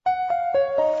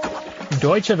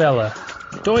Deutsche Welle.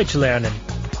 Deutsch lernen.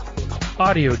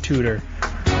 Audio tutor.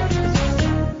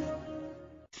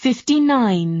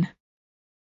 59.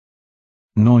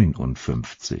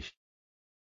 59.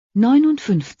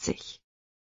 59.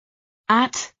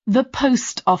 At the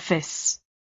post office.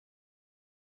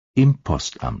 Im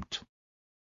Postamt.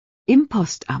 Im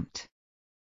Postamt.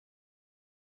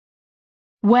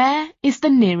 Where is the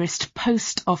nearest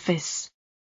post office?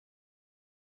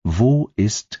 Wo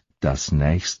ist das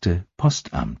nächste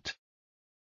Postamt?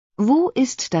 Wo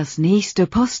ist das nächste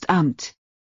Postamt?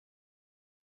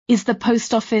 Is the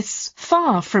post office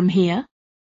far from here?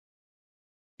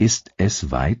 Ist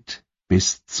es weit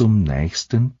bis zum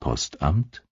nächsten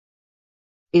Postamt?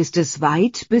 Ist es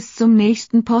weit bis zum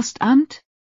nächsten Postamt?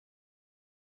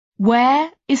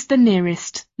 Where is the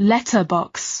nearest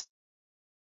letterbox?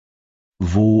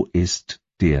 Wo ist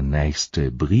der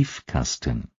nächste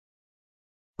Briefkasten?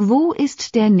 Wo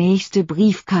ist der nächste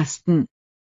Briefkasten?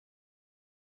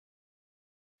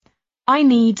 I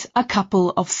need a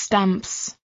couple of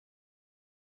stamps.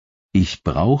 Ich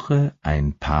brauche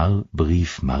ein paar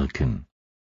Briefmarken.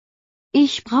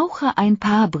 Ich brauche ein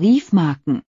paar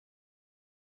Briefmarken.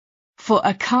 For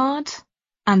a card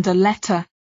and a letter.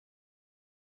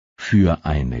 Für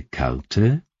eine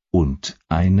Karte und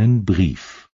einen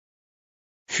Brief.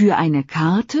 Für eine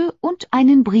Karte und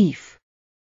einen Brief.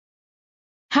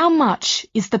 How much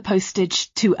is the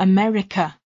postage to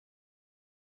America?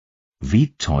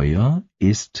 Wie teuer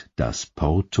ist das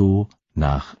Porto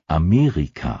nach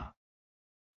Amerika?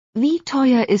 Wie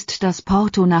teuer ist das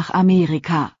Porto nach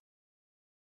Amerika?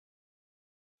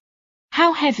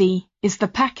 How heavy is the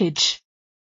package?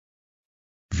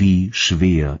 Wie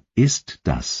schwer ist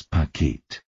das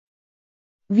Paket?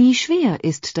 Wie schwer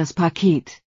ist das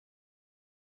Paket?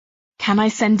 Can I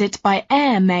send it by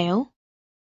air mail?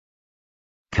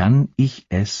 Kann ich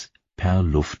es per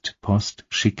Luftpost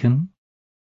schicken?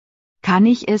 Kann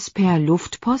ich es per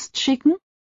Luftpost schicken?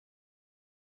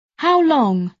 How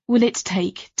long will it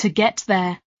take to get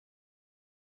there?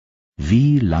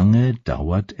 Wie lange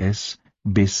dauert es,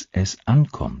 bis es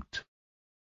ankommt?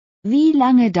 Wie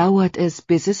lange dauert es,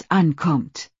 bis es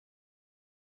ankommt?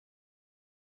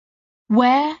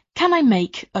 Where can I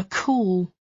make a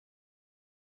call?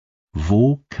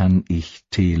 Wo kann ich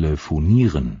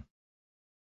telefonieren?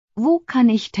 Wo kann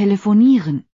ich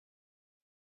telefonieren?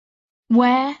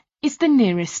 Where is the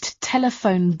nearest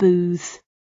telephone booth?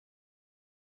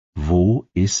 Wo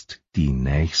ist die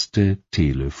nächste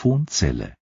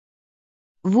Telefonzelle?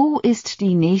 Wo ist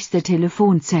die nächste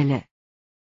Telefonzelle?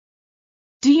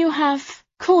 Do you have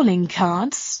calling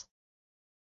cards?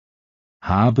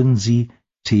 Haben Sie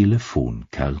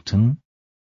Telefonkarten?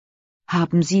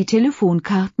 Haben Sie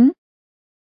Telefonkarten?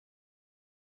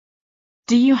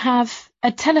 Do you have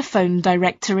a telephone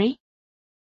directory?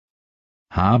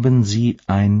 Haben Sie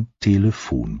ein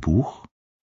Telefonbuch?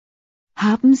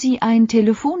 Haben Sie ein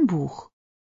Telefonbuch?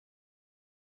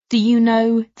 Do you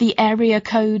know the area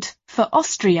code for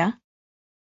Austria?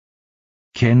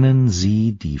 Kennen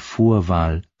Sie die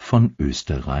Vorwahl von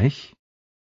Österreich?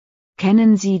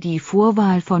 Kennen Sie die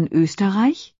Vorwahl von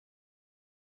Österreich?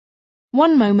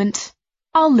 One moment,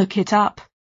 I'll look it up.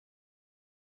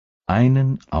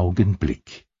 Einen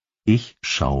Augenblick. Ich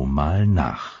schau mal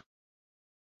nach.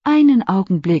 Einen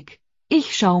Augenblick,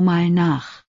 ich schau mal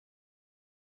nach.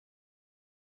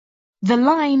 The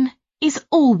line is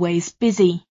always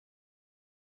busy.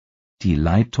 Die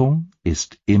Leitung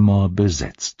ist immer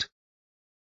besetzt.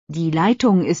 Die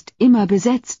Leitung ist immer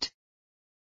besetzt.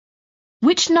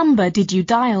 Which number did you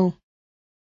dial?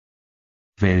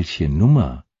 Welche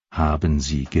Nummer haben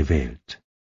Sie gewählt?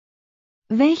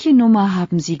 Welche Nummer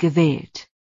haben Sie gewählt?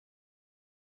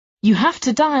 You have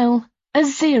to dial a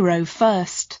 0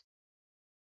 first.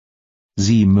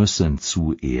 Sie müssen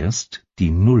zuerst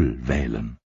die Null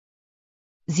wählen.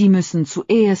 Sie müssen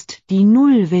zuerst die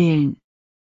 0 wählen.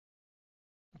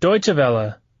 Deutsche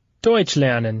Welle. Deutsch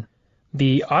lernen.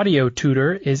 The audio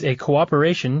tutor is a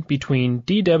cooperation between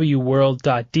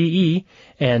dwworld.de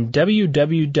and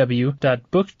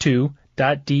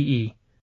www.book2.de.